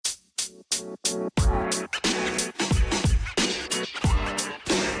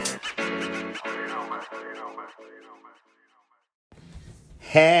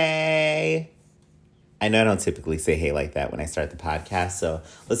Hey! I know I don't typically say hey like that when I start the podcast, so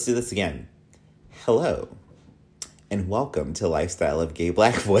let's do this again. Hello, and welcome to Lifestyle of Gay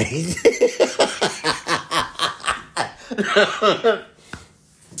Black Boy.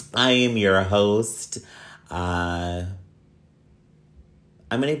 I am your host.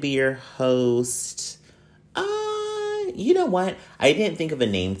 I'm going to be your host. You know what? I didn't think of a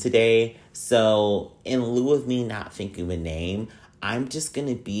name today, so in lieu of me not thinking of a name, I'm just going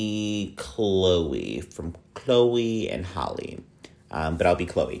to be Chloe from Chloe and Holly. But I'll be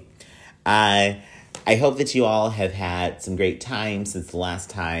Chloe. I hope that you all have had some great time since the last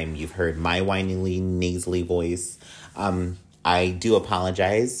time you've heard my whiningly, nasally voice. I do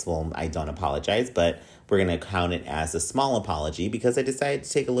apologize. Well, I don't apologize, but we're going to count it as a small apology because I decided to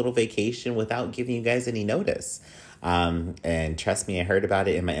take a little vacation without giving you guys any notice. And trust me, I heard about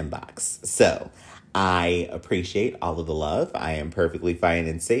it in my inbox. So I appreciate all of the love. I am perfectly fine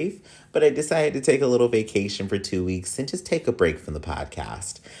and safe, but I decided to take a little vacation for 2 weeks and just take a break from the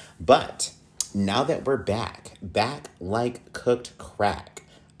podcast. But now that we're back like cooked crack.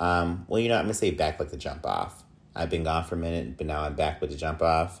 Well, you know, I'm going to say back like the jump off. I've been gone for a minute, but now I'm back with the jump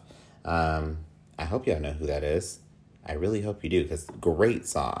off. I hope y'all know who that is. I really hope you do, because great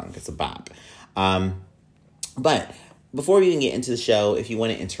song. It's a bop. But before we even get into the show, if you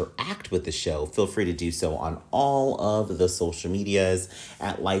want to interact with the show, feel free to do so on all of the social medias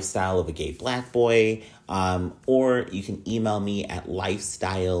at Lifestyle of a Gay Black Boy. Or you can email me at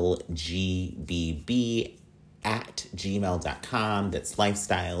lifestylegbb@gmail.com. That's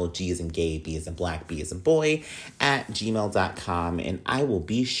lifestyle, G as in gay, B as in black, B as in boy, @gmail.com. And I will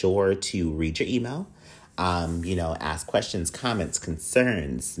be sure to read your email. Ask questions, comments,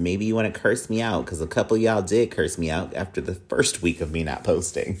 concerns. Maybe you want to curse me out, because a couple of y'all did curse me out after the first week of me not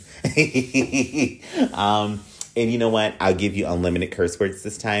posting. And you know what? I'll give you unlimited curse words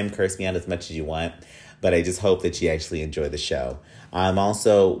this time. Curse me out as much as you want. But I just hope that you actually enjoy the show.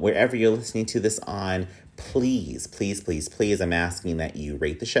 Also, wherever you're listening to this on, please, I'm asking that you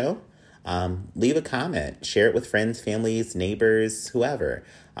rate the show. Leave a comment. Share it with friends, families, neighbors, whoever.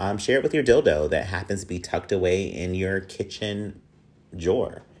 Share it with your dildo that happens to be tucked away in your kitchen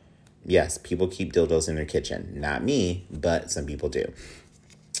drawer. Yes, people keep dildos in their kitchen. Not me, but some people do.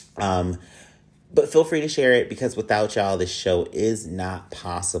 But feel free to share it, because without y'all, this show is not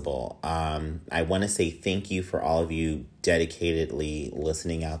possible. I want to say thank you for all of you dedicatedly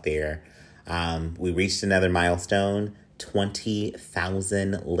listening out there. We reached another milestone,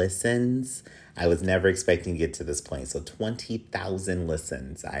 20,000 listens. I was never expecting to get to this point. So 20,000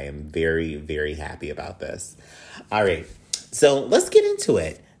 listens. I am very, very happy about this. All right. So let's get into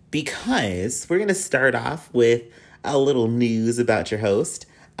it, because we're going to start off with a little news about your host.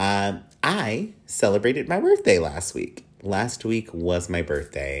 I celebrated my birthday last week. Last week was my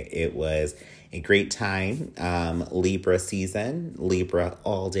birthday. It was a great time. Libra season, Libra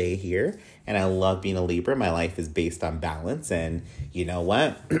all day here. And I love being a Libra. My life is based on balance. And you know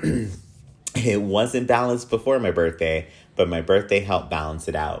what? It wasn't balanced before my birthday, but my birthday helped balance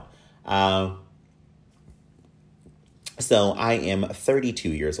it out. So I am 32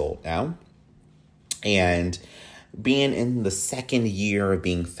 years old now. And being in the second year of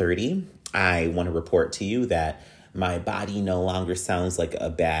being 30, I want to report to you that my body no longer sounds like a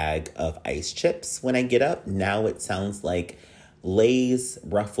bag of ice chips when I get up. Now it sounds like Lay's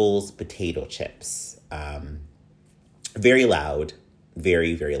Ruffles potato chips. Very loud,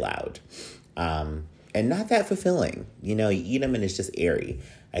 very, very loud. And not that fulfilling. You know, you eat them and it's just airy.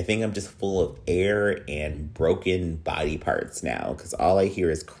 I think I'm just full of air and broken body parts now, because all I hear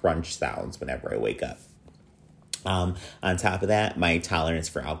is crunch sounds whenever I wake up. On top of that, my tolerance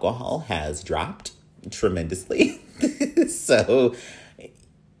for alcohol has dropped tremendously. So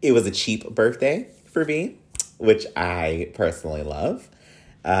it was a cheap birthday for me, which I personally love.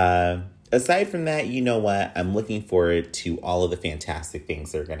 Aside from that, you know what? I'm looking forward to all of the fantastic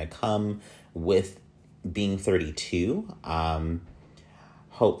things that are going to come with being 32.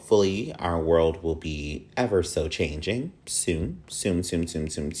 Hopefully our world will be ever so changing soon.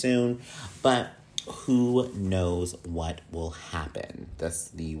 But who knows what will happen? That's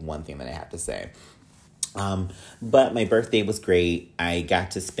the one thing that I have to say. But my birthday was great. I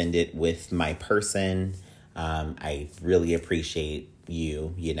got to spend it with my person. I really appreciate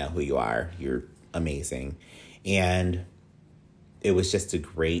you. You know who you are. You're amazing. And it was just a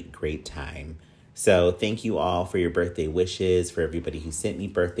great, great time. So thank you all for your birthday wishes, for everybody who sent me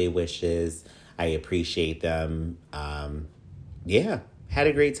birthday wishes. I appreciate them. Yeah, had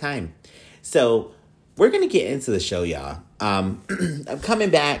a great time. So we're going to get into the show, y'all. I'm coming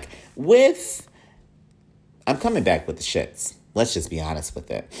back with the shits. Let's just be honest with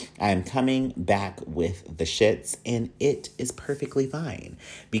it. I'm coming back with the shits, and it is perfectly fine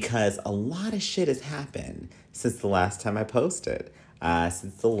because a lot of shit has happened since the last time I posted,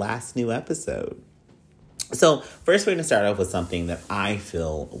 since the last new episode. So first, we're going to start off with something that I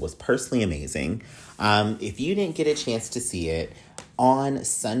feel was personally amazing. If you didn't get a chance to see it, on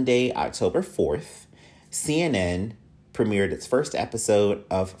Sunday, October 4th, CNN premiered its first episode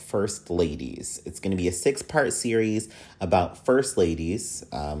of First Ladies. It's going to be a 6-part series about First Ladies.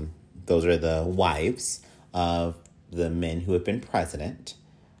 Those are the wives of the men who have been president.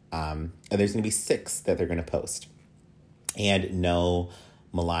 And there's going to be 6 that they're going to post. And no,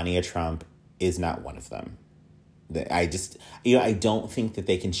 Melania Trump is not one of them. I don't think that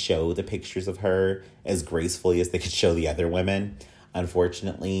they can show the pictures of her as gracefully as they could show the other women,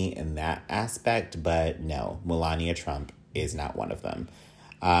 unfortunately, in that aspect. But no, Melania Trump is not one of them.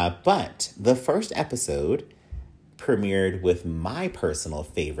 But the first episode premiered with my personal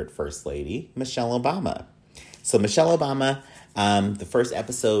favorite First Lady, Michelle Obama. So Michelle Obama, the first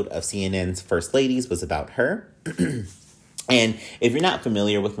episode of CNN's First Ladies was about her. And if you're not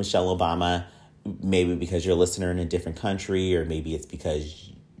familiar with Michelle Obama, maybe because you're a listener in a different country, or maybe it's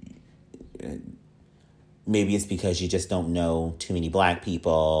because you just don't know too many Black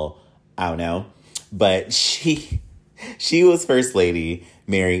people. I don't know. But she was First Lady,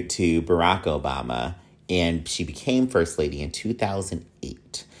 married to Barack Obama, and she became First Lady in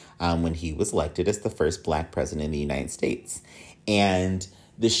 2008 when he was elected as the first Black president in the United States. And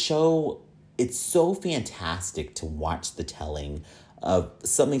the show, it's so fantastic to watch the telling of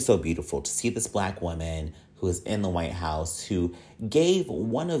something so beautiful, to see this Black woman who is in the White House, who gave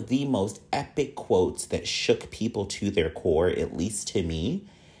one of the most epic quotes that shook people to their core, at least to me.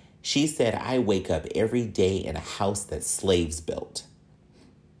 She said, "I wake up every day in a house that slaves built."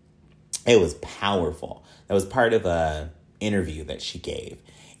 It was powerful. That was part of a interview that she gave.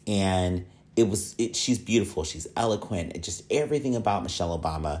 And she's beautiful. She's eloquent. Just everything about Michelle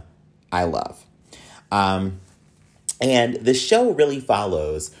Obama, I love. And the show really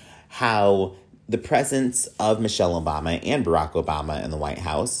follows how the presence of Michelle Obama and Barack Obama in the White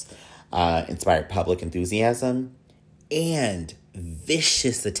House inspired public enthusiasm and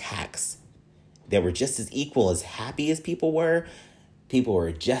vicious attacks that were just as equal as happy as people were. People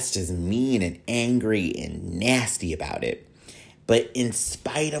were just as mean and angry and nasty about it. But in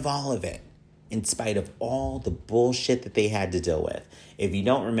spite of all of it, in spite of all the bullshit that they had to deal with, if you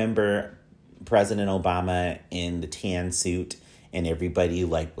don't remember President Obama in the tan suit, and everybody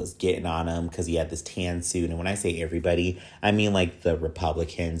was getting on him because he had this tan suit. And when I say everybody, I mean the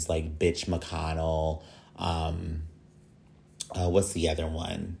Republicans, Bitch McConnell. What's the other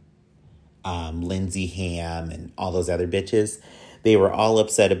one? Lindsey Ham and all those other bitches. They were all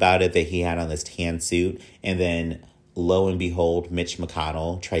upset about it that he had on this tan suit. And then lo and behold, Mitch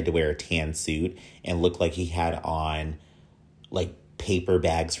McConnell tried to wear a tan suit and looked like he had on paper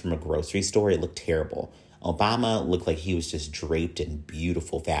bags from a grocery store. It looked terrible. Obama looked like he was just draped in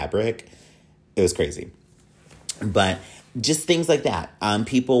beautiful fabric. It was crazy. But just things like that.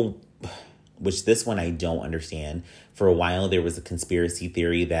 People, which this one I don't understand. For a while, there was a conspiracy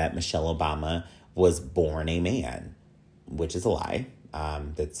theory that Michelle Obama was born a man, which is a lie.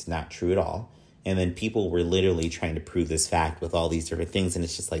 That's not true at all. And then people were literally trying to prove this fact with all these different things. And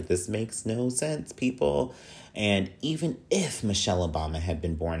it's just this makes no sense, people. And even if Michelle Obama had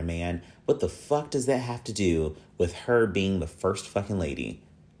been born a man, what the fuck does that have to do with her being the first fucking lady?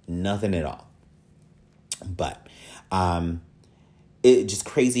 Nothing at all. But it just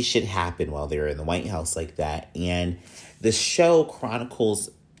crazy shit happened while they were in the White House like that. And the show chronicles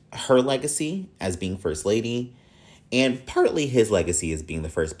her legacy as being First Lady, and partly his legacy as being the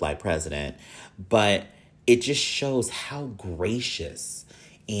first Black president. But it just shows how gracious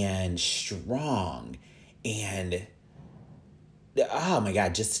and strong and, oh my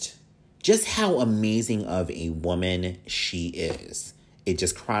God, just how amazing of a woman she is. It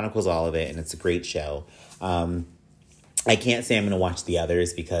just chronicles all of it, and it's a great show. I can't say I'm going to watch the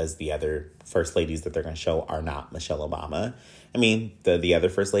others because the other First Ladies that they're going to show are not Michelle Obama. I mean, the other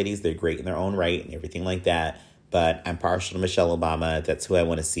First Ladies, they're great in their own right and everything like that. But I'm partial to Michelle Obama. That's who I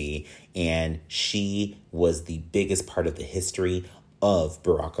want to see. And she was the biggest part of the history of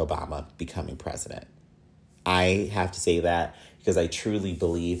Barack Obama becoming president. I have to say that because I truly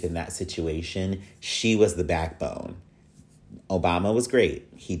believe in that situation. She was the backbone. Obama was great.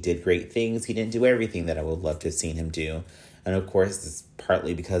 He did great things. He didn't do everything that I would love to have seen him do. And of course, it's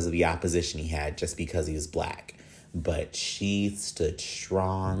partly because of the opposition he had, just because he was Black. But she stood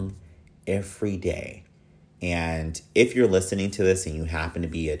strong every day. And if you're listening to this and you happen to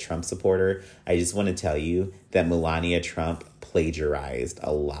be a Trump supporter, I just want to tell you that Melania Trump plagiarized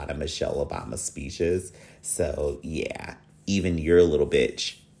a lot of Michelle Obama's speeches. So yeah, even your little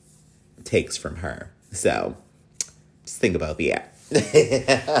bitch takes from her. So just think about that.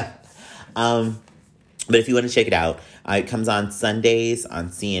 But if you want to check it out, it comes on Sundays on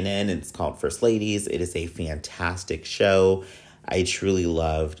CNN. And it's called First Ladies. It is a fantastic show. I truly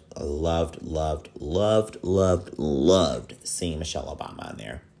loved seeing Michelle Obama on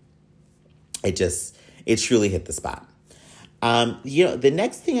there. It truly hit the spot. The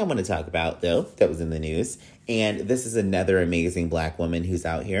next thing I want to talk about, though, that was in the news, and this is another amazing Black woman who's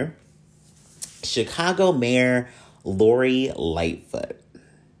out here. Chicago Mayor Lori Lightfoot.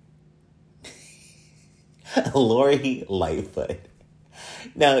 Lori Lightfoot.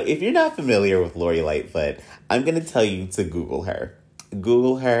 Now, if you're not familiar with Lori Lightfoot, I'm going to tell you to Google her.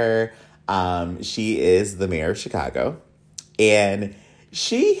 Google her. She is the mayor of Chicago. And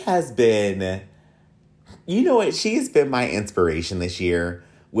she has been, she's been my inspiration this year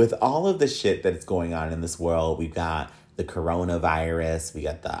with all of the shit that's going on in this world. We've got the coronavirus. We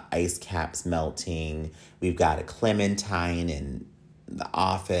got the ice caps melting. We've got a Clementine in the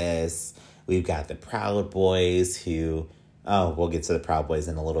office. We've got the Proud Boys who... Oh, we'll get to the Proud Boys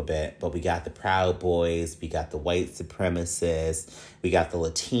in a little bit. But we got the Proud Boys. We got the white supremacists. We got the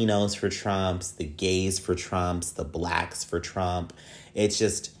Latinos for Trumps, the gays for Trumps, the blacks for Trump. It's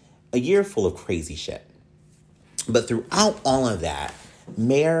just a year full of crazy shit. But throughout all of that,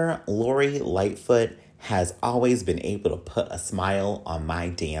 Mayor Lori Lightfoot has always been able to put a smile on my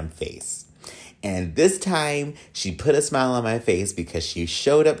damn face. And this time, she put a smile on my face because she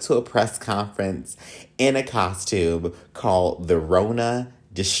showed up to a press conference in a costume called the Rona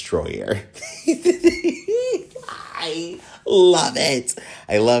Destroyer. I love it.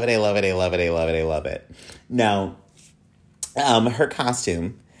 I love it. Now, her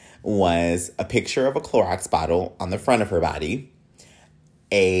costume was a picture of a Clorox bottle on the front of her body,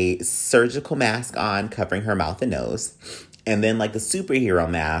 a surgical mask on covering her mouth and nose, and then like the superhero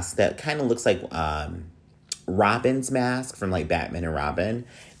mask that kind of looks like Robin's mask from like Batman and Robin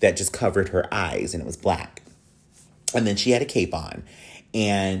that just covered her eyes and it was black. And then she had a cape on.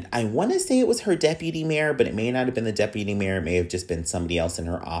 And I want to say it was her deputy mayor, but it may not have been the deputy mayor. It may have just been somebody else in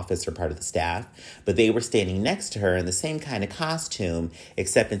her office or part of the staff. But they were standing next to her in the same kind of costume,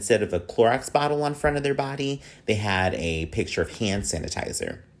 except instead of a Clorox bottle on front of their body, they had a picture of hand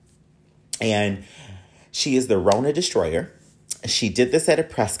sanitizer. And she is the Rona Destroyer. She did this at a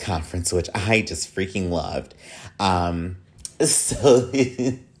press conference, which I just freaking loved. So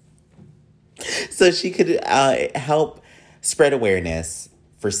she could help spread awareness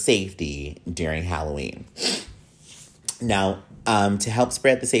for safety during Halloween. Now, to help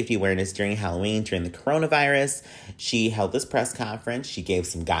spread the safety awareness during Halloween, during the coronavirus, she held this press conference. She gave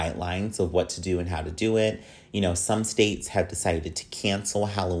some guidelines of what to do and how to do it. Some states have decided to cancel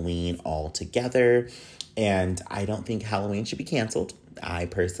Halloween altogether, and I don't think Halloween should be canceled. I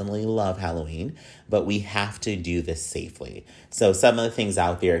personally love Halloween, but we have to do this safely. So some of the things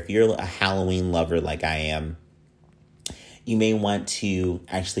out there, if you're a Halloween lover like I am, you may want to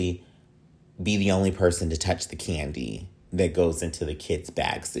actually be the only person to touch the candy that goes into the kids'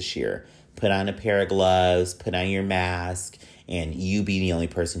 bags this year. Put on a pair of gloves, put on your mask, and you be the only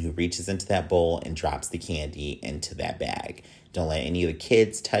person who reaches into that bowl and drops the candy into that bag. Don't let any of the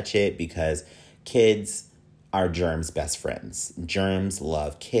kids touch it because kids are germs' best friends. Germs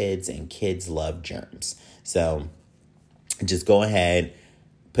love kids and kids love germs. So just go ahead,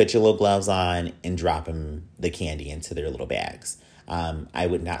 put your little gloves on and drop them the candy into their little bags. I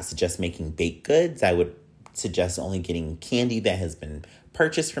would not suggest making baked goods. I would suggest only getting candy that has been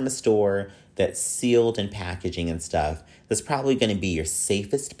purchased from a store that's sealed in packaging and stuff. That's probably going to be your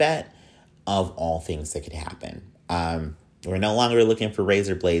safest bet of all things that could happen. We're no longer looking for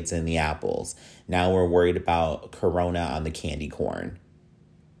razor blades in the apples. Now we're worried about Corona on the candy corn.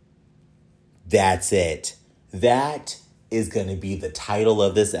 That's it. That is going to be the title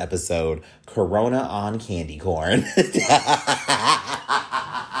of this episode, Corona on candy corn.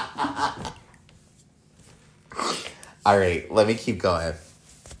 All right, let me keep going.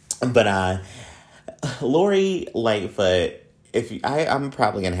 But Lori Lightfoot, I'm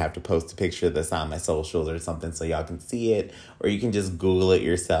probably going to have to post a picture of this on my socials or something so y'all can see it, or you can just Google it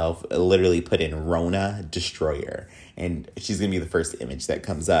yourself. Literally put in Rona Destroyer, and she's going to be the first image that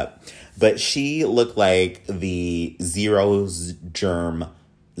comes up. But she looked like the Zero Germ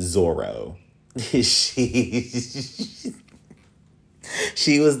Zorro.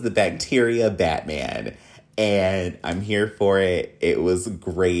 She was the bacteria Batman. and I'm here for it. It was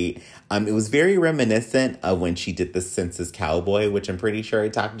great. It was very reminiscent of when she did the Census Cowboy, which I'm pretty sure I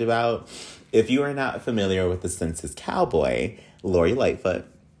talked about. If you are not familiar with the Census Cowboy, Lori Lightfoot,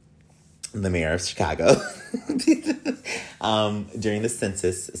 the mayor of Chicago, during the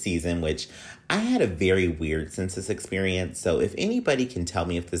census season, which I had a very weird census experience. So if anybody can tell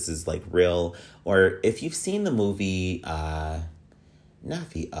me if this is like real, or if you've seen the movie,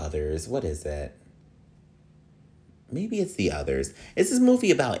 not The Others, what is it? Maybe it's The Others. It's this movie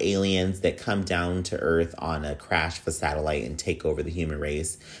about aliens that come down to Earth on a crash of a satellite and take over the human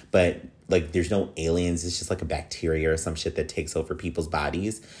race. But, like, there's no aliens. It's just, like, a bacteria or some shit that takes over people's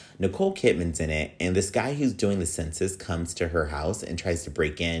bodies. Nicole Kidman's in it, and this guy who's doing the census comes to her house and tries to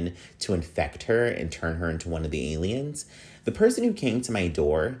break in to infect her and turn her into one of the aliens. The person who came to my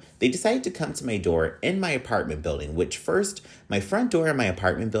door, they decided to come to my door in my apartment building, which first, my front door in my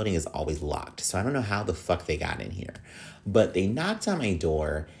apartment building is always locked. So I don't know how the fuck they got in here. But they knocked on my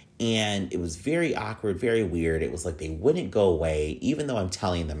door and it was very awkward, very weird. It was like they wouldn't go away, even though I'm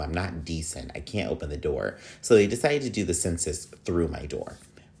telling them I'm not decent. I can't open the door. So they decided to do the census through my door.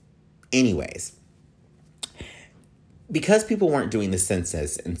 Anyways, because people weren't doing the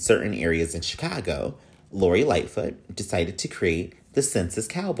census in certain areas in Chicago, Lori Lightfoot decided to create the Census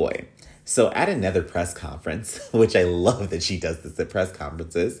Cowboy. So at another press conference, which I love that she does this at press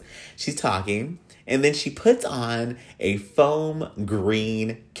conferences, she's talking and then she puts on a foam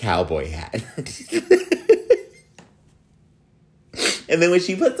green cowboy hat. And then when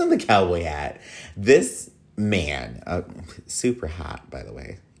she puts on the cowboy hat, this man, super hot, by the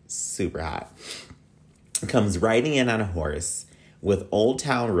way, super hot, comes riding in on a horse with Old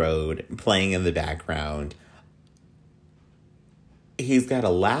Town Road playing in the background. He's got a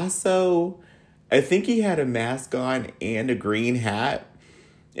lasso. I think he had a mask on and a green hat.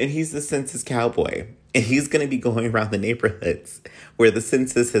 And he's the Census Cowboy. And he's going to be going around the neighborhoods where the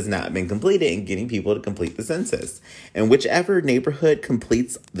census has not been completed and getting people to complete the census. And whichever neighborhood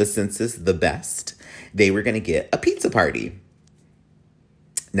completes the census the best, they were going to get a pizza party.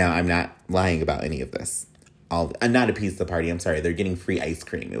 Now, I'm not lying about any of this. Not a pizza party, I'm sorry. They're getting free ice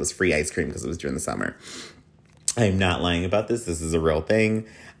cream. It was free ice cream because it was during the summer. I'm not lying about this. This is a real thing.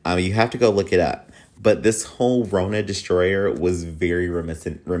 You have to go look it up. But this whole Rona Destroyer was very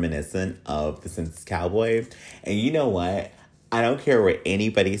reminiscent of the Census Cowboy. And you know what? I don't care what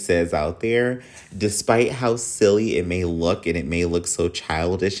anybody says out there. Despite how silly it may look and it may look so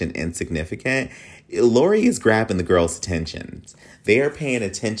childish and insignificant, Lori is grabbing the girls' attentions. They are paying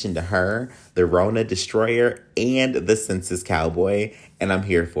attention to her, the Rona Destroyer, and the Census Cowboy, and I'm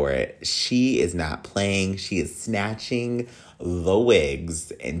here for it. She is not playing. She is snatching the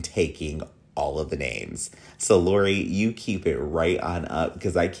wigs and taking all of the names. So, Lori, you keep it right on up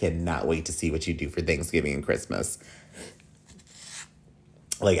because I cannot wait to see what you do for Thanksgiving and Christmas.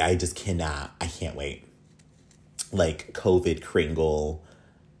 Like, I just cannot. I can't wait. Like, COVID Kringle.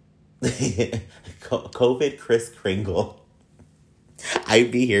 COVID Kris Kringle.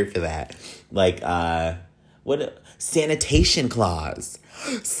 I'd be here for that. Like, Sanitation Claus.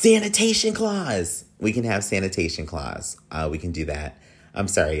 Sanitation Claus. We can have Sanitation Claus. We can do that. I'm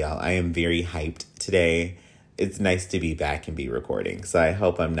sorry, y'all. I am very hyped today. It's nice to be back and be recording. So I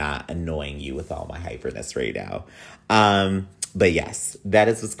hope I'm not annoying you with all my hyperness right now. But yes, that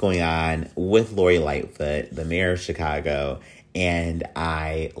is what's going on with Lori Lightfoot, the mayor of Chicago. And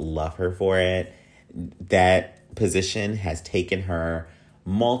I love her for it. That position has taken her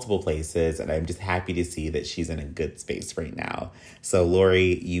multiple places, and I'm just happy to see that she's in a good space right now. So,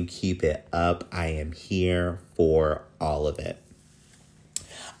 Lori, you keep it up. I am here for all of it.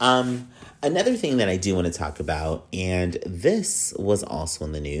 Another thing that I do want to talk about, and this was also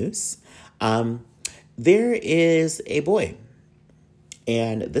in the news, there is a boy,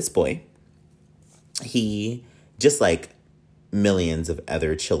 and this boy, he, just like millions of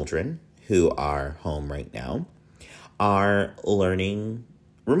other children who are home right now, are learning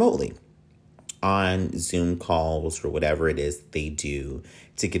remotely on Zoom calls or whatever it is they do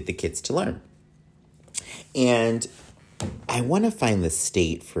to get the kids to learn. And I want to find the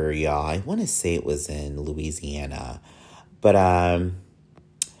state for y'all. I want to say it was in Louisiana, but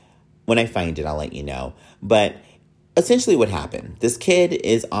when I find it, I'll let you know. But essentially what happened, this kid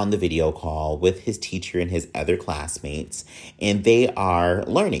is on the video call with his teacher and his other classmates, and they are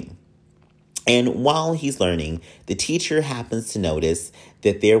learning. And while he's learning, the teacher happens to notice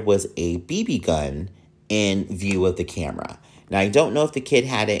that there was a BB gun in view of the camera. Now, I don't know if the kid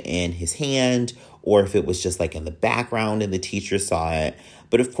had it in his hand or if it was just like in the background and the teacher saw it.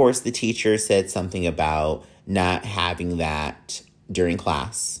 But of course, the teacher said something about not having that during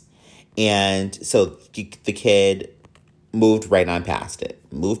class. And so the kid moved right on past it,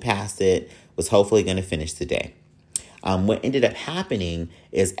 was hopefully going to finish the day. What ended up happening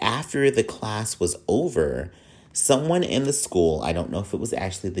is after the class was over, someone in the school, I don't know if it was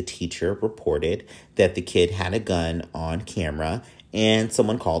actually the teacher, reported that the kid had a gun on camera, and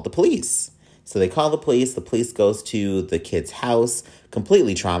someone called the police. So they call the police goes to the kid's house,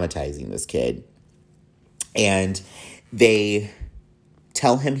 completely traumatizing this kid. And they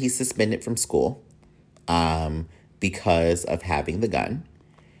tell him he's suspended from school because of having the gun,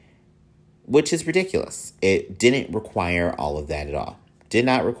 which is ridiculous. It didn't require all of that at all. Did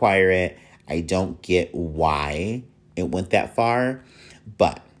not require it. I don't get why it went that far.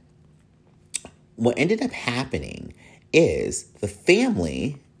 But what ended up happening is the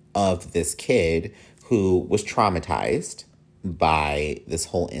family of this kid who was traumatized by this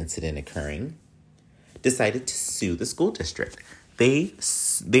whole incident occurring decided to sue the school district. They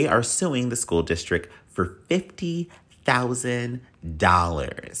are suing the school district for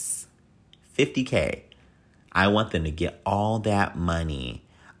 $50,000. $50K. I want them to get all that money.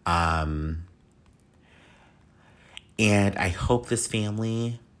 And I hope this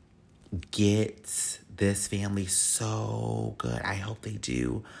family gets this family so good. I hope they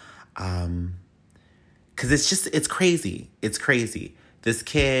do. Because it's crazy. It's crazy. This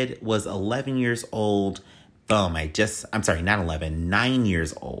kid was 11 years old. Boom, I'm sorry, not 11, 9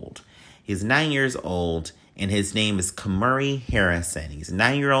 years old. He's 9 years old, and his name is Kamuri Harrison. He's a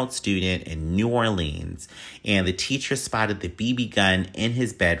 9-year-old student in New Orleans, and the teacher spotted the BB gun in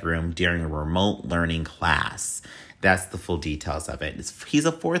his bedroom during a remote learning class. That's the full details of it. He's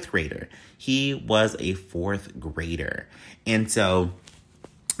a 4th grader. He was a 4th grader. And so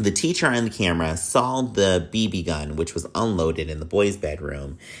the teacher on the camera saw the BB gun, which was unloaded in the boys'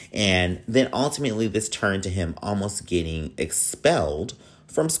 bedroom. And then ultimately this turned to him almost getting expelled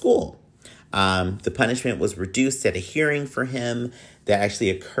from school. The punishment was reduced at a hearing for him that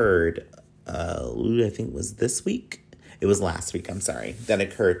actually occurred, I think it was this week. It was last week, I'm sorry. That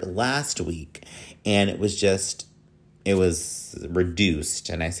occurred last week. And it was reduced,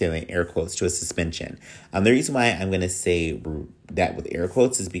 and I say that in air quotes, to a suspension. The reason why I'm going to say that with air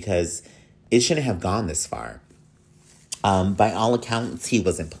quotes is because it shouldn't have gone this far. By all accounts, he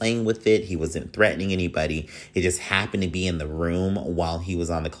wasn't playing with it. He wasn't threatening anybody. It just happened to be in the room while he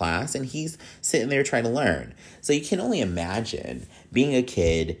was on the class, and he's sitting there trying to learn. So you can only imagine being a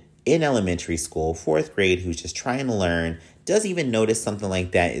kid in elementary school, 4th grade, who's just trying to learn, doesn't even notice something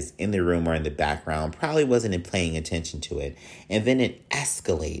like that is in the room or in the background, probably wasn't paying attention to it. And then it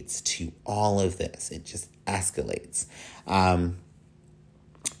escalates to all of this. It just escalates. I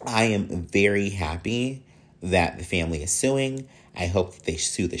am very happy that the family is suing. I hope that they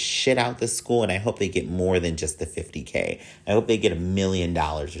sue the shit out the school, and I hope they get more than just the $50K. I hope they get $1 million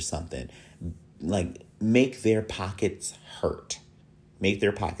or something. Like, make their pockets hurt. Make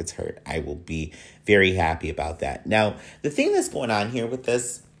their pockets hurt. I will be very happy about that. Now, the thing that's going on here with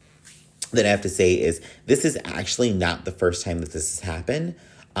this that I have to say is this is actually not the first time that this has happened.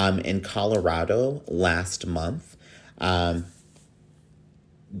 In Colorado last month, one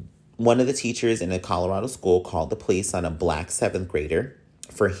of the teachers in a Colorado school called the police on a black 7th grader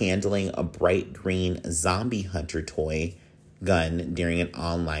for handling a bright green zombie hunter toy gun during an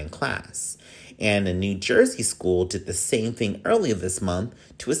online class. And a New Jersey school did the same thing earlier this month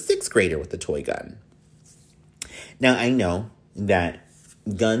to a 6th grader with a toy gun. Now, I know that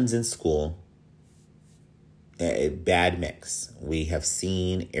guns in school, a bad mix. We have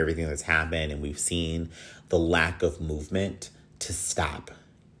seen everything that's happened, and we've seen the lack of movement to stop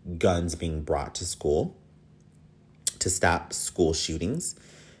guns being brought to school, to stop school shootings.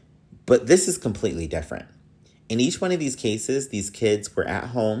 But this is completely different. In each one of these cases, these kids were at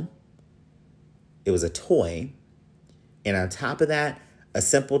home. It was a toy. And on top of that, a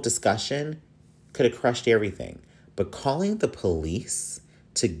simple discussion could have crushed everything. But calling the police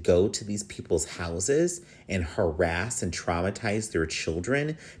to go to these people's houses and harass and traumatize their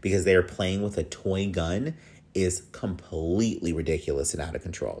children because they are playing with a toy gun is completely ridiculous and out of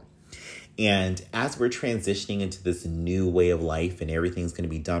control. And as we're transitioning into this new way of life and everything's going to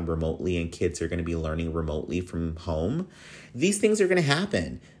be done remotely and kids are going to be learning remotely from home, these things are going to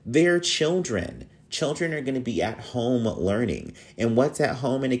happen. They're children. Children are going to be at home learning. And what's at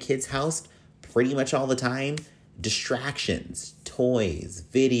home in a kid's house pretty much all the time? Distractions, toys,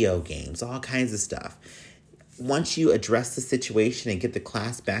 video games, all kinds of stuff. Once you address the situation and get the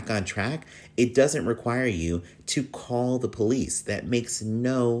class back on track, it doesn't require you to call the police. That makes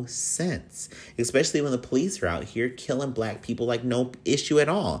no sense, especially when the police are out here killing black people like no issue at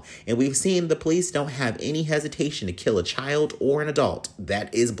all. And we've seen the police don't have any hesitation to kill a child or an adult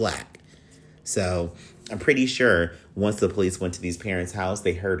that is black. So I'm pretty sure once the police went to these parents' house,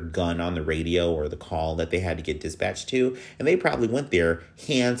 they heard gun on the radio or the call that they had to get dispatched to. And they probably went there,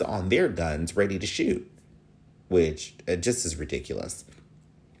 hands on their guns, ready to shoot, which just is ridiculous.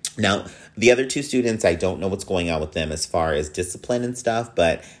 Now, the other two students, I don't know what's going on with them as far as discipline and stuff,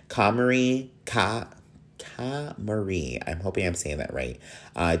 but Ka-Marie, I'm hoping I'm saying that right,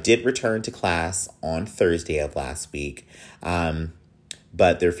 did return to class on Thursday of last week.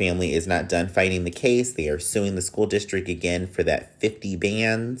 But their family is not done fighting the case. They are suing the school district again for that 50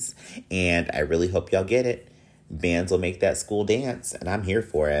 bands. And I really hope y'all get it. Bands will make that school dance. And I'm here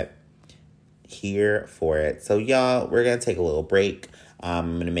for it. Here for it. So y'all, we're going to take a little break.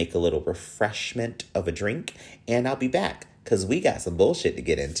 I'm going to make a little refreshment of a drink. And I'll be back because we got some bullshit to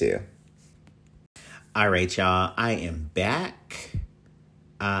get into. All right, y'all. I am back.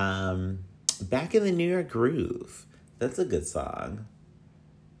 Back in the New York groove. That's a good song.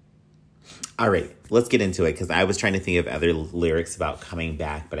 All right, let's get into it because I was trying to think of other lyrics about coming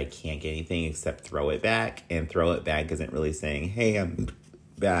back, but I can't get anything except throw it back. And throw it back isn't really saying, hey, I'm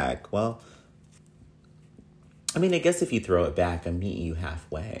back. Well, I mean, I guess if you throw it back, I meet you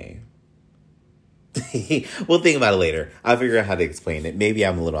halfway. We'll think about it later. I'll figure out how to explain it. Maybe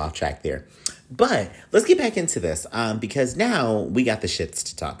I'm a little off track there. But let's get back into this because now we got the shits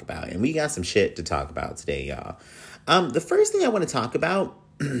to talk about. And we got some shit to talk about today, y'all. The first thing I want to talk about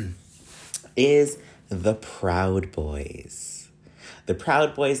is the Proud Boys. The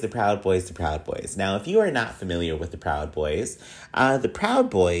Proud Boys, the Proud Boys, the Proud Boys. Now, if you are not familiar with the Proud Boys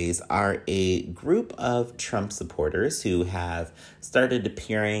are a group of Trump supporters who have started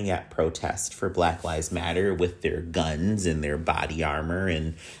appearing at protests for Black Lives Matter with their guns and their body armor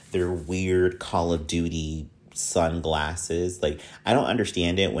and their weird Call of Duty sunglasses. Like, I don't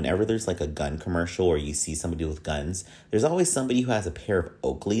understand it. Whenever there's like a gun commercial or you see somebody with guns, there's always somebody who has a pair of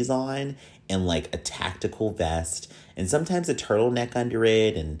Oakleys on and like a tactical vest and sometimes a turtleneck under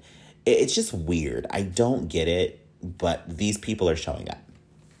it. And it's just weird. I don't get it, but these people are showing up.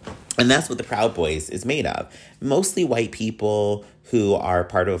 And that's what the Proud Boys is made of. Mostly white people who are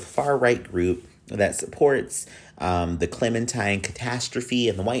part of a far-right group that supports the Clementine catastrophe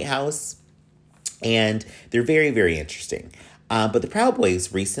in the White House. And they're very, very interesting. But the Proud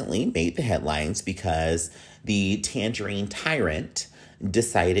Boys recently made the headlines because the Tangerine Tyrant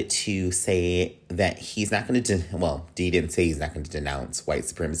decided to say that he's not going to, he didn't say he's not going to denounce white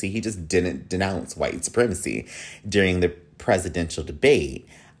supremacy. He just didn't denounce white supremacy during the presidential debate.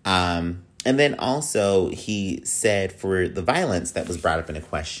 And then also he said for the violence that was brought up in a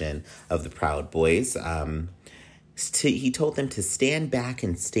question of the Proud Boys, he told them to stand back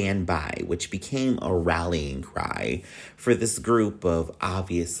and stand by, which became a rallying cry for this group of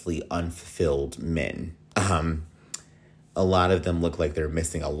obviously unfulfilled men. A lot of them look like they're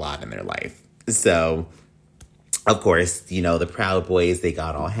missing a lot in their life. So, of course, the Proud Boys, they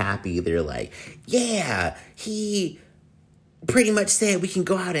got all happy. They're like, yeah, he pretty much said we can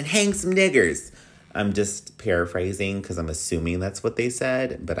go out and hang some niggers. I'm just paraphrasing because I'm assuming that's what they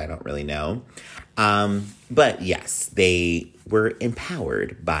said, but I don't really know. But yes, they were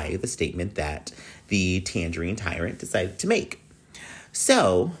empowered by the statement that the Tangerine Tyrant decided to make.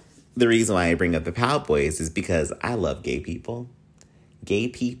 So the reason why I bring up the Proud Boys is because I love gay people. Gay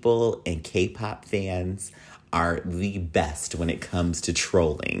people and K-pop fans are the best when it comes to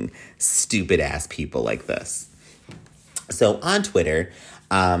trolling stupid ass people like this. So on Twitter,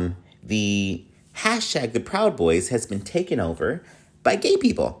 the hashtag the Proud Boys has been taken over by gay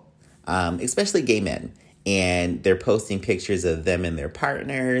people, especially gay men. And they're posting pictures of them and their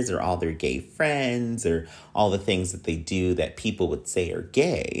partners or all their gay friends or all the things that they do that people would say are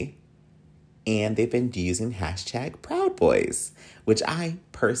gay. And they've been using hashtag Proud Boys, which I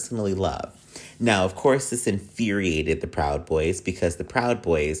personally love. Now, of course, this infuriated the Proud Boys because the Proud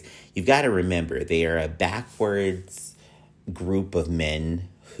Boys, you've got to remember, they are a backwards group of men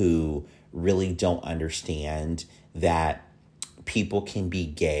who really don't understand that people can be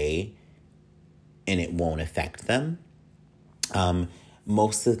gay and it won't affect them.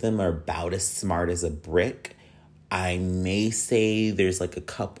 Most of them are about as smart as a brick. I may say there's like a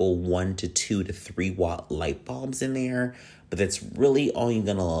couple 1 to 2 to 3 watt light bulbs in there, but that's really only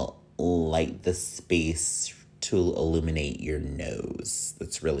gonna light the space to illuminate your nose.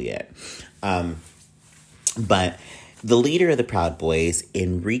 That's really it. But the leader of the Proud Boys,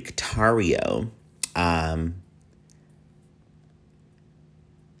 Enrique Tarrio,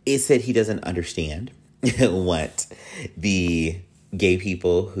 it said he doesn't understand what the gay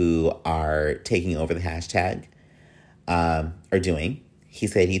people who are taking over the hashtag are doing. He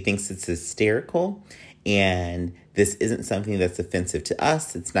said he thinks it's hysterical and This isn't something that's offensive to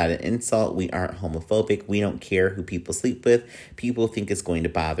us. It's not an insult. We aren't homophobic. We don't care who people sleep with. People think it's going to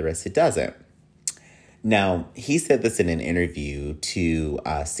bother us. It doesn't. Now, he said this in an interview to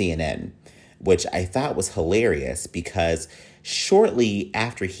CNN, which I thought was hilarious because shortly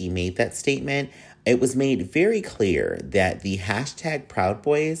after he made that statement, it was made very clear that the hashtag Proud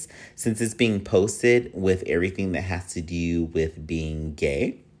Boys, since it's being posted with everything that has to do with being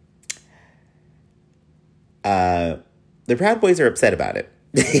gay, the Proud Boys are upset about it.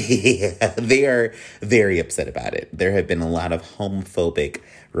 Yeah, they are very upset about it. There have been a lot of homophobic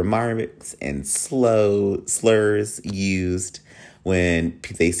remarks and slurs used when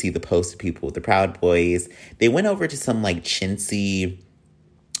they see the post of people with the Proud Boys. They went over to some like chintzy,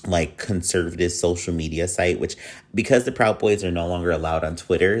 like conservative social media site, which because the Proud Boys are no longer allowed on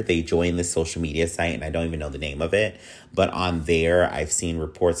Twitter, they joined this social media site, and I don't even know the name of it. But on there, I've seen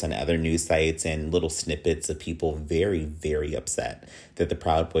reports on other news sites and little snippets of people very, very upset that the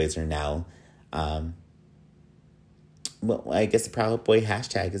Proud Boys are now, well, I guess the Proud Boy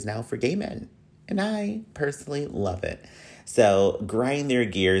hashtag is now for gay men. And I personally love it. So grind their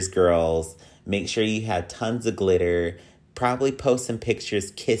gears, girls. Make sure you have tons of glitter. Probably post some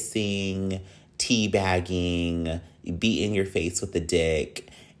pictures kissing, teabagging, beating your face with a dick,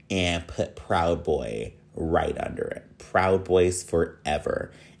 and put Proud Boy right under it. Proud Boys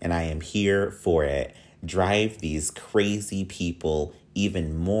forever. And I am here for it. Drive these crazy people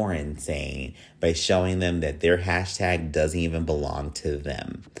even more insane by showing them that their hashtag doesn't even belong to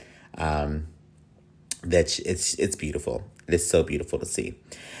them. It's beautiful. It is so beautiful to see.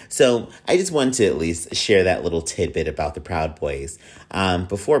 So I just wanted to at least share that little tidbit about the Proud Boys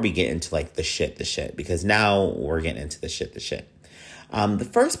before we get into like the shit, because now we're getting into the shit. The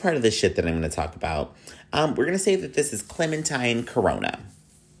first part of the shit that I'm going to talk about, we're going to say that this is Clementine Corona.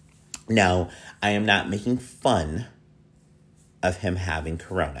 Now, I am not making fun of him having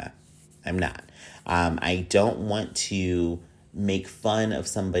corona. I'm not. I don't want to make fun of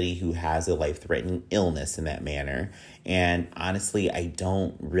somebody who has a life-threatening illness in that manner. And honestly, I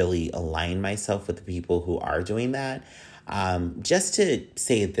don't really align myself with the people who are doing that. Just to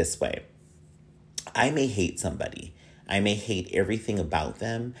say it this way, I may hate somebody. I may hate everything about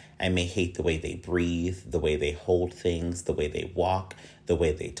them. I may hate the way they breathe, the way they hold things, the way they walk, the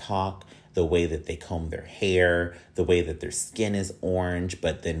way they talk, the way that they comb their hair, the way that their skin is orange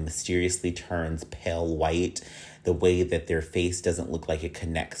but then mysteriously turns pale white, the way that their face doesn't look like it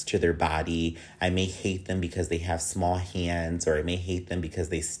connects to their body. I may hate them because they have small hands, or I may hate them because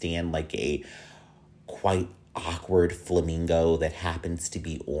they stand like a quite awkward flamingo that happens to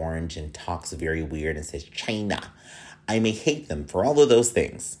be orange and talks very weird and says China. I may hate them for all of those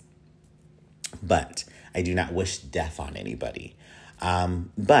things, but I do not wish death on anybody.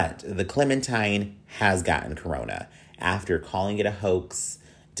 But the Clementine has gotten corona after calling it a hoax,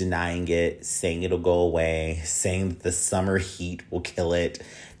 denying it, saying it'll go away, saying that the summer heat will kill it,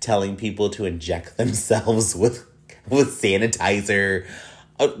 telling people to inject themselves with sanitizer,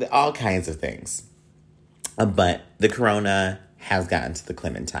 all kinds of things. But the corona has gotten to the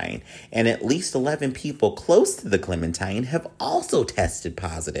Clementine, and at least 11 people close to the Clementine have also tested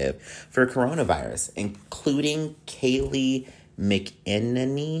positive for coronavirus, including Kaylee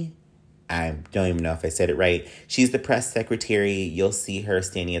McEnany. I don't even know if I said it right. She's the press secretary. You'll see her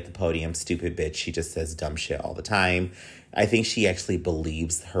standing at the podium. Stupid bitch. She just says dumb shit all the time. I think she actually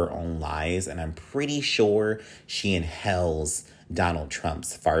believes her own lies, and I'm pretty sure she inhales Donald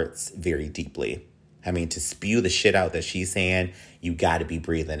Trump's farts very deeply. I mean, to spew the shit out that she's saying, you got to be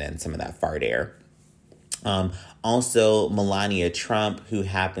breathing in some of that fart air. Also, Melania Trump, who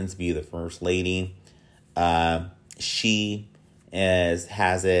happens to be the first lady, she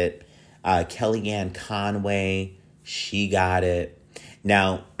has it. Kellyanne Conway, she got it.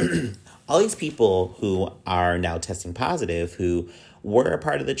 Now, all these people who are now testing positive, who were a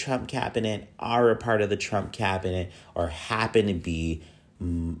part of the Trump cabinet, are a part of the Trump cabinet, or happen to be,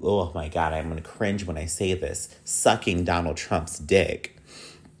 oh my God, I'm going to cringe when I say this, sucking Donald Trump's dick,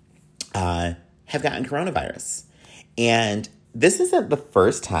 have gotten coronavirus. And this isn't the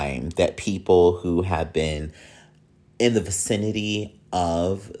first time that people who have been in the vicinity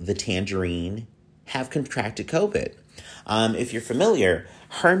of the Tangerine have contracted COVID. If you're familiar,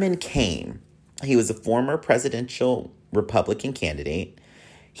 Herman Cain, he was a former presidential Republican candidate.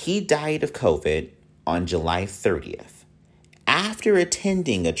 He died of COVID on July 30th after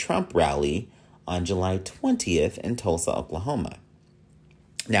attending a Trump rally on July 20th in Tulsa, Oklahoma.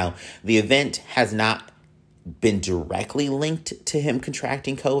 Now, the event has not been directly linked to him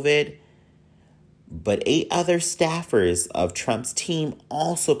contracting COVID, but 8 other staffers of Trump's team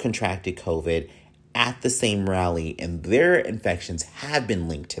also contracted COVID at the same rally, and their infections have been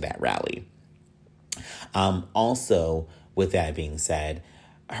linked to that rally. Also, with that being said,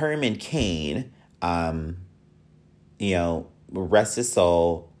 Herman Cain, rest his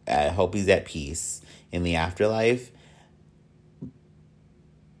soul. I hope he's at peace in the afterlife.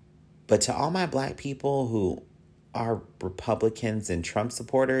 But to all my Black people who are Republicans and Trump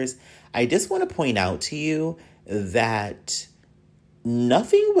supporters, I just want to point out to you that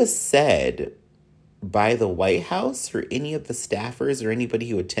nothing was said by the White House or any of the staffers or anybody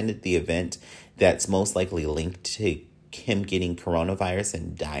who attended the event that's most likely linked to him getting coronavirus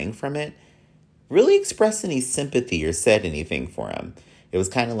and dying from it, really expressed any sympathy or said anything for him. It was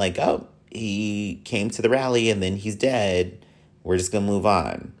kind of like, oh, he came to the rally and then he's dead. We're just going to move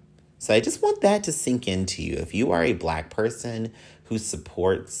on. So I just want that to sink into you. If you are a Black person who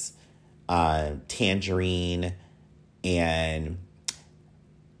supports Tangerine and,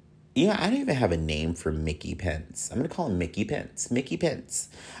 I don't even have a name for Mickey Pence. I'm going to call him Mickey Pence. Mickey Pence.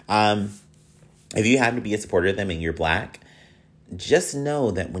 If you happen to be a supporter of them and you're Black, just know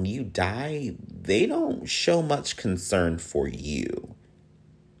that when you die, they don't show much concern for you,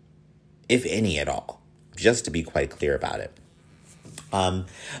 if any at all, just to be quite clear about it.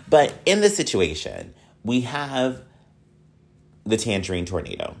 But in this situation, we have the Tangerine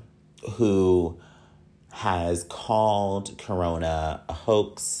Tornado, who has called Corona a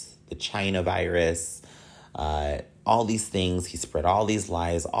hoax, the China virus, all these things. He spread all these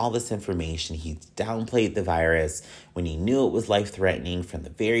lies, all this information. He downplayed the virus when he knew it was life-threatening from the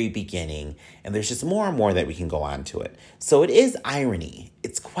very beginning. And there's just more and more that we can go on to it. So it is irony.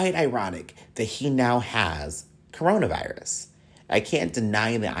 It's quite ironic that he now has coronavirus. I can't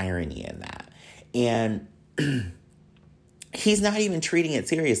deny the irony in that. And he's not even treating it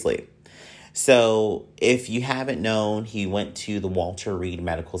seriously. So if you haven't known, he went to the Walter Reed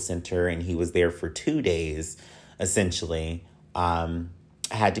Medical Center and he was there for 2 days, essentially.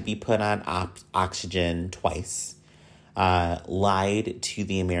 Had to be put on oxygen twice. Lied to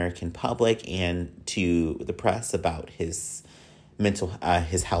the American public and to the press about his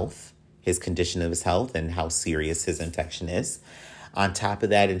his health, his condition of his health, and how serious his infection is. On top of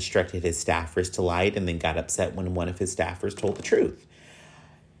that, instructed his staffers to lie and then got upset when one of his staffers told the truth.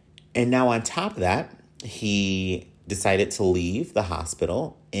 And now on top of that, he decided to leave the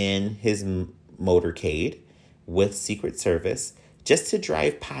hospital in his motorcade with Secret Service just to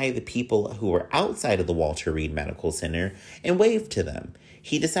drive by the people who were outside of the Walter Reed Medical Center and wave to them.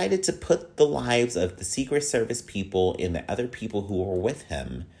 He decided to put the lives of the Secret Service people and the other people who were with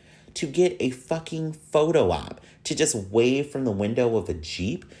him to get a fucking photo op, to just wave from the window of a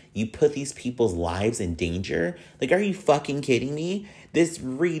Jeep. You put these people's lives in danger? Like, are you fucking kidding me? This is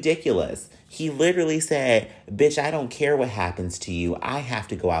ridiculous. He literally said, bitch, I don't care what happens to you. I have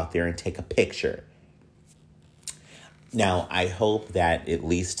to go out there and take a picture. Now, I hope that at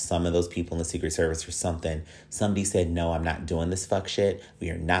least some of those people in the Secret Service or somebody said, no, I'm not doing this fuck shit. We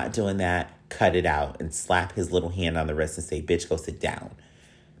are not doing that. Cut it out, and slap his little hand on the wrist and say, bitch, go sit down.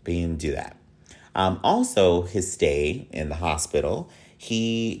 But he didn't do that. Also, his stay in the hospital,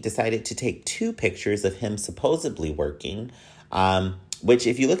 he decided to take 2 pictures of him supposedly working, which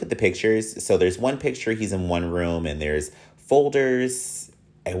if you look at the pictures, so there's one picture, he's in one room and there's folders.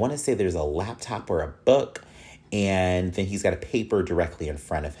 I want to say there's a laptop or a book, and then he's got a paper directly in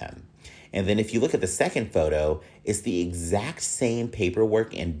front of him. And then if you look at the second photo, it's the exact same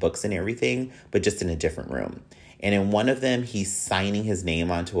paperwork and books and everything, but just in a different room. And in one of them, he's signing his name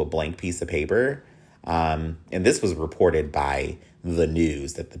onto a blank piece of paper. And this was reported by the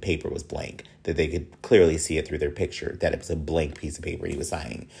news that the paper was blank, that they could clearly see it through their picture, that it was a blank piece of paper he was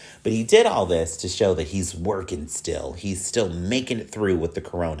signing. But he did all this to show that he's working still. He's still making it through with the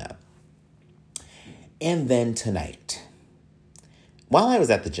corona. And then tonight, while I was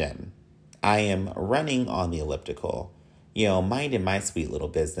at the gym, I am running on the elliptical, minding my sweet little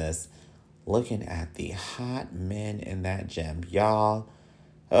business, looking at the hot men in that gym. Y'all,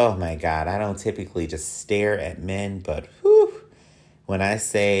 oh my God, I don't typically just stare at men, but whew, when I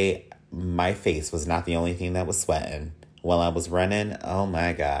say my face was not the only thing that was sweating while I was running, oh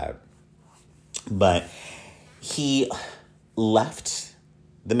my God. But he left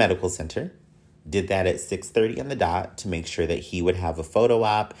the medical center, did that at 6:30 on the dot to make sure that he would have a photo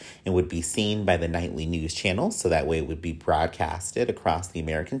op and would be seen by the nightly news channel. So that way it would be broadcasted across the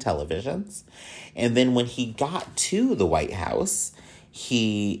American televisions. And then when he got to the White House,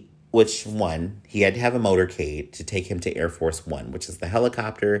 he had to have a motorcade to take him to Air Force One, which is the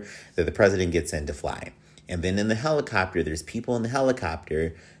helicopter that the president gets in to fly. And then in the helicopter, there's people in the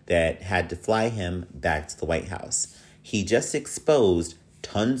helicopter that had to fly him back to the White House. He just exposed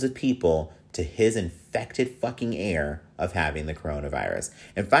tons of people to his infected fucking air of having the coronavirus.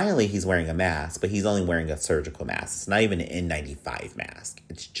 And finally, he's wearing a mask, but he's only wearing a surgical mask. It's not even an N95 mask.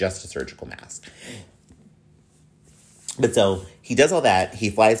 It's just a surgical mask. But so he does all that. He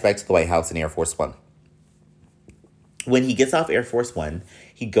flies back to the White House in Air Force One. When he gets off Air Force One,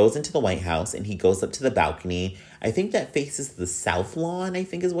 he goes into the White House and he goes up to the balcony. I think that faces the South Lawn, I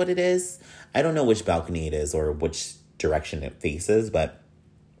think is what it is. I don't know which balcony it is or which direction it faces, but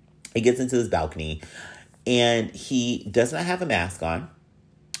he gets into this balcony and he does not have a mask on,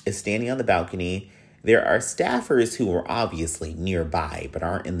 is standing on the balcony. There are staffers who are obviously nearby, but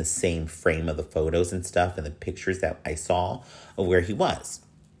aren't in the same frame of the photos and stuff and the pictures that I saw of where he was.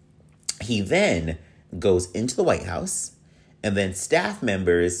 He then goes into the White House, and then staff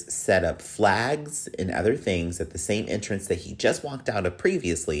members set up flags and other things at the same entrance that he just walked out of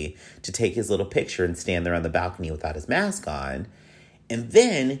previously to take his little picture and stand there on the balcony without his mask on. And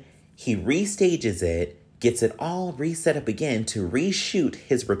then he restages it, gets it all reset up again to reshoot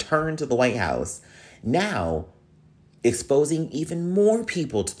his return to the White House, now exposing even more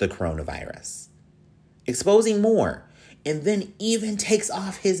people to the coronavirus. Exposing more. And then even takes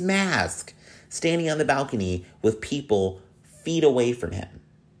off his mask, standing on the balcony with people feet away from him.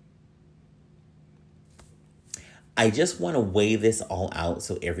 I just want to weigh this all out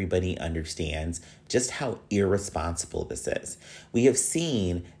so everybody understands just how irresponsible this is. We have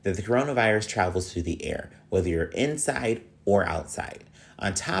seen that the coronavirus travels through the air, whether you're inside or outside.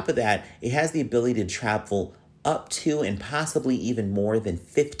 On top of that, it has the ability to travel up to and possibly even more than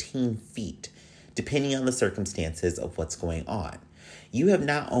 15 feet, depending on the circumstances of what's going on. You have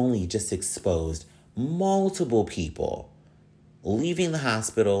not only just exposed multiple people leaving the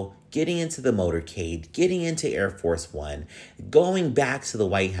hospital, getting into the motorcade, getting into Air Force One, going back to the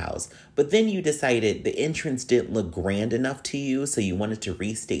White House, but then you decided the entrance didn't look grand enough to you, so you wanted to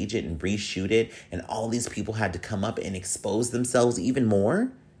restage it and reshoot it, and all these people had to come up and expose themselves even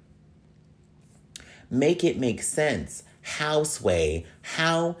more? Make it make sense. Houseway,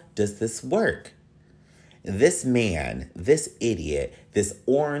 how does this work? This man, this idiot, this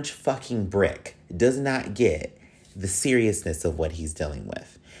orange fucking brick does not get the seriousness of what he's dealing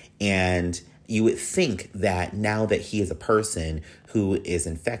with. And you would think that now that he is a person who is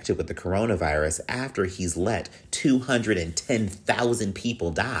infected with the coronavirus after he's let 210,000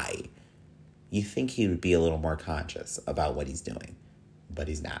 people die, you think he would be a little more conscious about what he's doing. But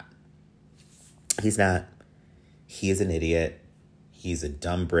he's not. He's not. He is an idiot. He's a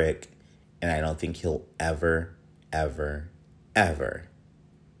dumb brick. And I don't think he'll ever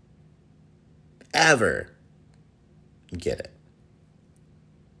get it.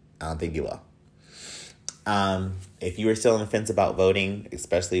 I don't think he will. If you are still on the fence about voting,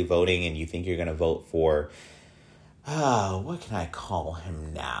 especially voting, and you think you're going to vote for, what can I call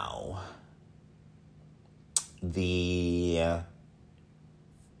him now? The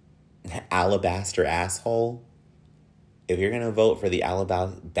alabaster asshole. If you're going to vote for the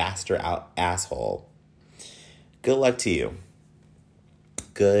alabaster asshole, good luck to you.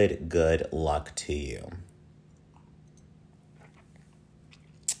 Good luck to you.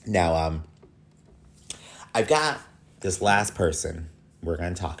 Now, I've got this last person we're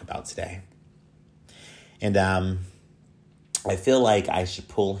going to talk about today. And I feel like I should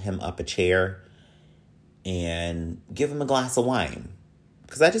pull him up a chair and give him a glass of wine.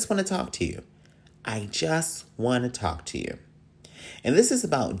 Because I just want to talk to you. I just want to talk to you. And this is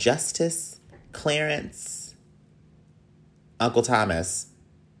about Justice Clarence Uncle Thomas,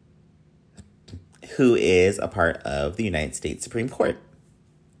 who is a part of the United States Supreme Court.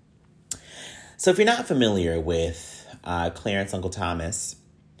 So if you're not familiar with Clarence Uncle Thomas,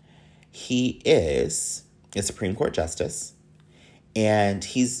 he is a Supreme Court justice, and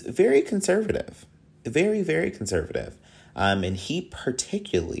he's very conservative, very, very conservative. And he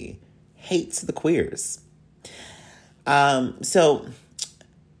particularly hates the queers. So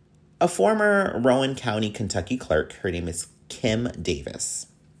a former Rowan County, Kentucky clerk, her name is Kim Davis,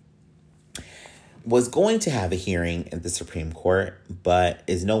 was going to have a hearing at the Supreme Court, but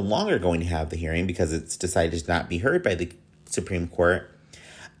is no longer going to have the hearing because it's decided to not be heard by the Supreme Court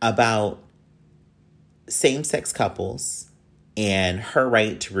about same-sex couples and her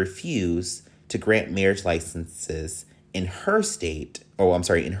right to refuse to grant marriage licenses in her state,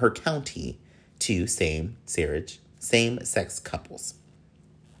 in her county, to same-sex couples.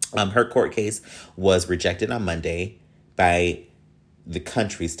 Her court case was rejected on Monday by the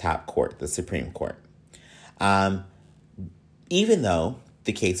country's top court, the Supreme Court. Even though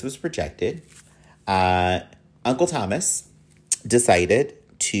the case was rejected, Uncle Thomas decided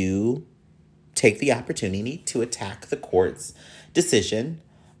to take the opportunity to attack the court's decision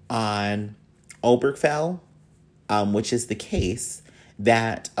on Obergefell, which is the case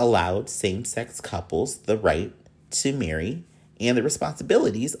that allowed same-sex couples the right to marry and the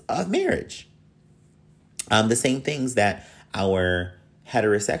responsibilities of marriage. The same things that our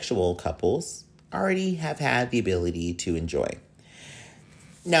heterosexual couples already have had the ability to enjoy.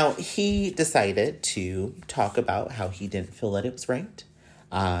 Now, he decided to talk about how he didn't feel that it was right.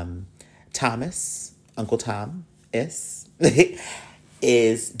 Thomas, Uncle Tom, is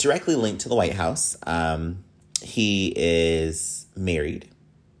directly linked to the White House. He is married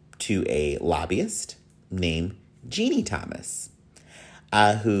to a lobbyist named Jeannie Thomas,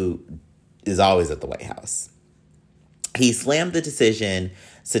 who is always at the White House. He slammed the decision,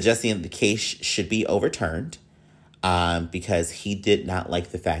 suggesting that the case should be overturned because he did not like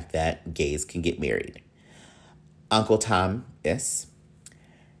the fact that gays can get married. Uncle Tom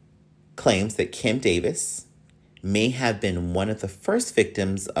claims that Kim Davis may have been one of the first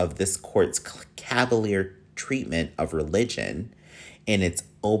victims of this court's cavalier treatment of religion in its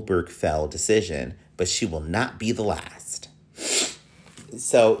Obergefell decision, but she will not be the last.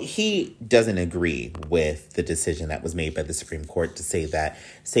 So he doesn't agree with the decision that was made by the Supreme Court to say that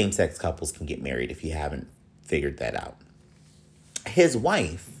same-sex couples can get married, if you haven't figured that out. His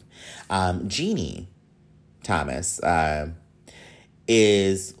wife, Jeannie Thomas,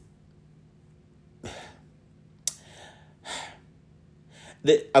 is...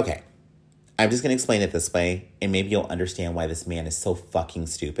 Okay, I'm just going to explain it this way, and maybe you'll understand why this man is so fucking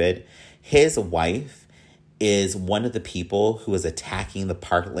stupid. His wife is one of the people who is attacking the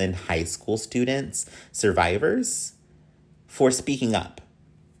Parkland High School students, survivors, for speaking up.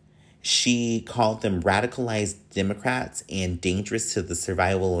 She called them radicalized Democrats and dangerous to the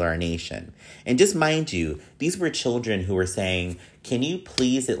survival of our nation. And just mind you, these were children who were saying, can you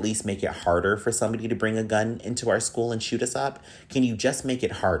please at least make it harder for somebody to bring a gun into our school and shoot us up? Can you just make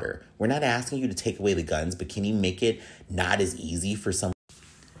it harder? We're not asking you to take away the guns, but can you make it not as easy for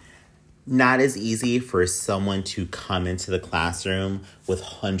someone to come into the classroom with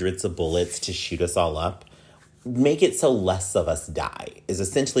hundreds of bullets to shoot us all up? Make it so less of us die, is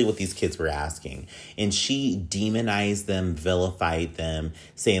essentially what these kids were asking. And she demonized them, vilified them,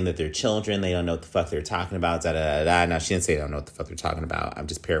 saying that they're children, they don't know what the fuck they're talking about, da-da-da-da. Now, she didn't say they don't know what the fuck they're talking about. I'm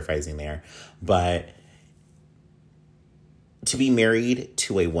just paraphrasing there. But to be married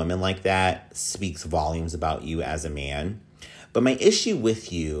to a woman like that speaks volumes about you as a man. But my issue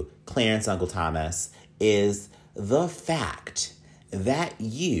with you, Clarence Uncle Thomas, is the fact that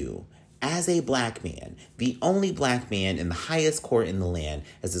you, as a black man, the only black man in the highest court in the land,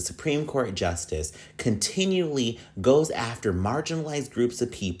 as a Supreme Court justice, continually goes after marginalized groups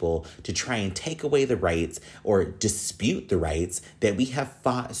of people to try and take away the rights or dispute the rights that we have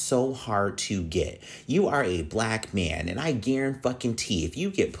fought so hard to get. You are a black man, and I guarantee if you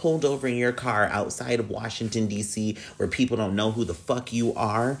get pulled over in your car outside of Washington, D.C., where people don't know who the fuck you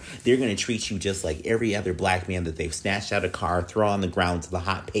are, they're going to treat you just like every other black man that they've snatched out of a car, throw on the ground to the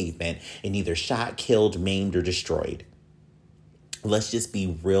hot pavement, and either shot, killed, maimed, or destroyed. Let's just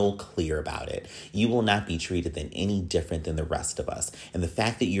be real clear about it. You will not be treated any different than the rest of us. And the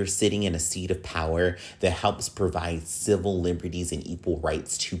fact that you're sitting in a seat of power that helps provide civil liberties and equal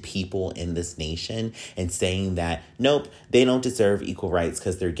rights to people in this nation and saying that, nope, they don't deserve equal rights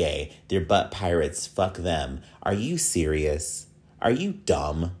because they're gay, they're butt pirates, fuck them. Are you serious? Are you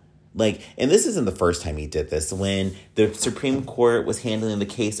dumb? And this isn't the first time he did this. When the Supreme Court was handling the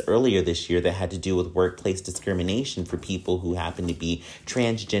case earlier this year that had to do with workplace discrimination for people who happen to be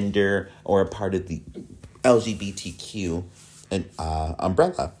transgender or a part of the LGBTQ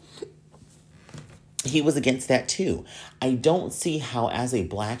umbrella, he was against that too. I don't see how, as a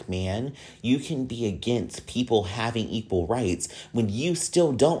black man, you can be against people having equal rights when you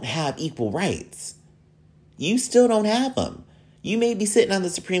still don't have equal rights. You still don't have them. You may be sitting on the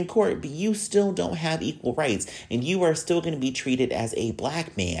Supreme Court, but you still don't have equal rights. And you are still going to be treated as a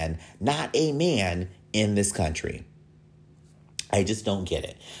black man, not a man in this country. I just don't get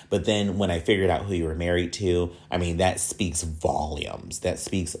it. But then when I figured out who you were married to, that speaks volumes. That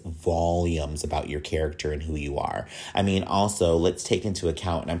speaks volumes about your character and who you are. Also, let's take into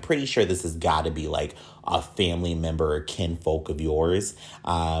account, and I'm pretty sure this has got to be like a family member or kinfolk of yours.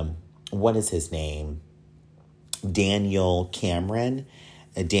 What is his name? Daniel Cameron.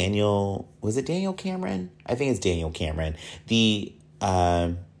 Was it Daniel Cameron? I think it's Daniel Cameron. The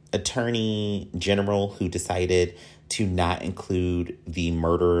attorney general who decided to not include the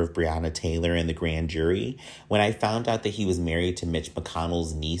murder of Breonna Taylor in the grand jury. When I found out that he was married to Mitch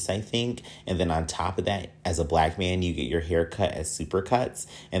McConnell's niece, I think, and then on top of that, as a black man, you get your hair cut as supercuts,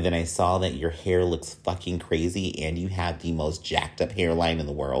 and then I saw that your hair looks fucking crazy and you have the most jacked up hairline in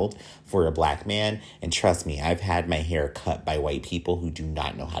the world for a black man. And trust me, I've had my hair cut by white people who do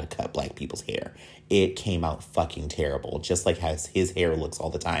not know how to cut black people's hair. It came out fucking terrible, just like how his hair looks all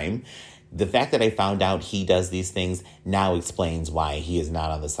the time. The fact that I found out he does these things now explains why he is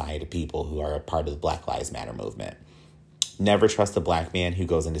not on the side of people who are a part of the Black Lives Matter movement. Never trust a black man who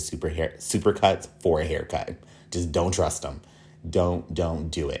goes into supercuts for a haircut. Just don't trust him.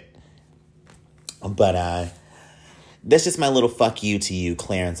 Don't do it. But that's just my little fuck you to you,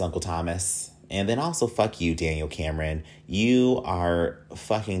 Clarence Uncle Thomas. And then also fuck you, Daniel Cameron. You are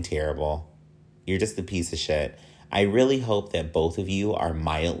fucking terrible. You're just a piece of shit. I really hope that both of you are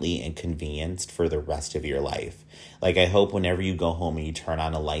mildly inconvenienced for the rest of your life. Like, I hope whenever you go home and you turn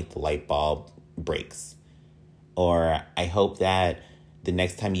on a light, the light bulb breaks. Or I hope that the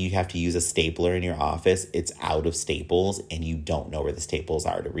next time you have to use a stapler in your office, it's out of staples and you don't know where the staples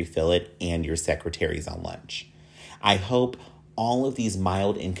are to refill it and your secretary's on lunch. I hope all of these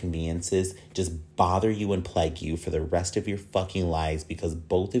mild inconveniences just bother you and plague you for the rest of your fucking lives because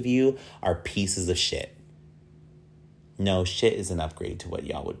both of you are pieces of shit. No, shit is an upgrade to what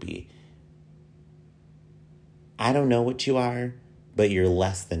y'all would be. I don't know what you are, but you're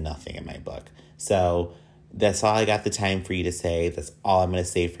less than nothing in my book. So that's all I got the time for you to say. That's all I'm going to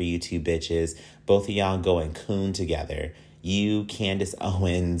say for you two bitches. Both of y'all go and coon together. You, Candace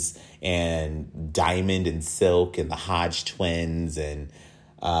Owens, and Diamond and Silk, and the Hodge twins, and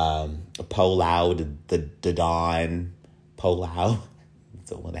Polau, the Dawn. Polau.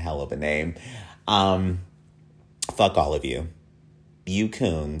 It's a hell of a name. Fuck all of you. You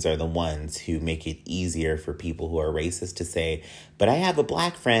coons are the ones who make it easier for people who are racist to say, but I have a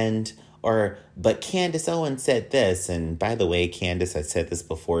black friend, or, but Candace Owens said this. And by the way, Candace, I said this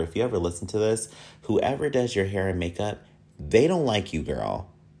before. If you ever listen to this, whoever does your hair and makeup, they don't like you, girl.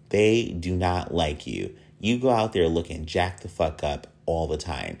 They do not like you. You go out there looking jacked the fuck up all the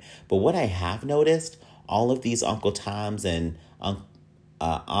time. But what I have noticed, all of these Uncle Toms and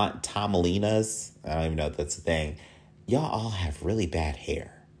Aunt Tomalinas, I don't even know if that's a thing, y'all all have really bad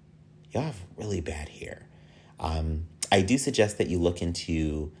hair. Y'all have really bad hair. I do suggest that you look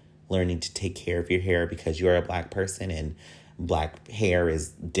into learning to take care of your hair because you are a black person and black hair is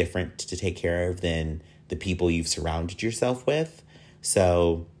different to take care of than the people you've surrounded yourself with.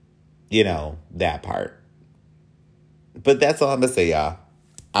 So, you know, that part. But that's all I'm going to say, y'all.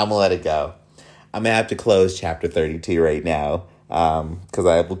 I'm going to let it go. I'm going to have to close chapter 32 right now because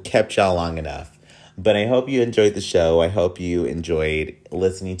I've kept y'all long enough. But I hope you enjoyed the show. I hope you enjoyed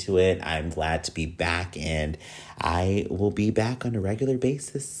listening to it. I'm glad to be back, and I will be back on a regular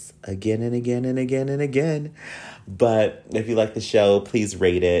basis again and again and again and again. But if you like the show, please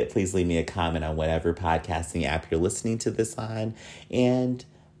rate it. Please leave me a comment on whatever podcasting app you're listening to this on. And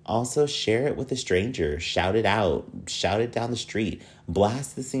also share it with a stranger. Shout it out. Shout it down the street.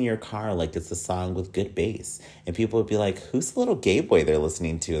 Blast this in your car like it's a song with good bass. And people would be like, who's the little gay boy they're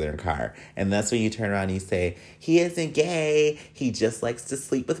listening to in their car? And that's when you turn around and you say, he isn't gay. He just likes to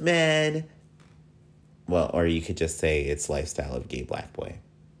sleep with men. Well, or you could just say it's lifestyle of gay black boy.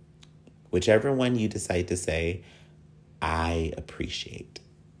 Whichever one you decide to say, I appreciate.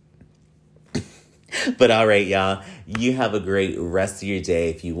 But all right, y'all, you have a great rest of your day.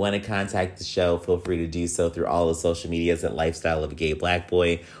 If you want to contact the show, feel free to do so through all the social medias at Lifestyle of a Gay Black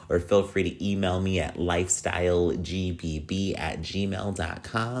Boy, or feel free to email me at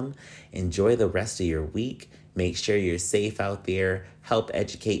lifestylegbb@gmail.com. Enjoy the rest of your week. Make sure you're safe out there. Help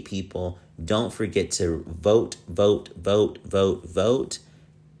educate people. Don't forget to vote, vote, vote, vote, vote.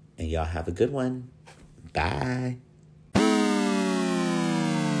 And y'all have a good one. Bye.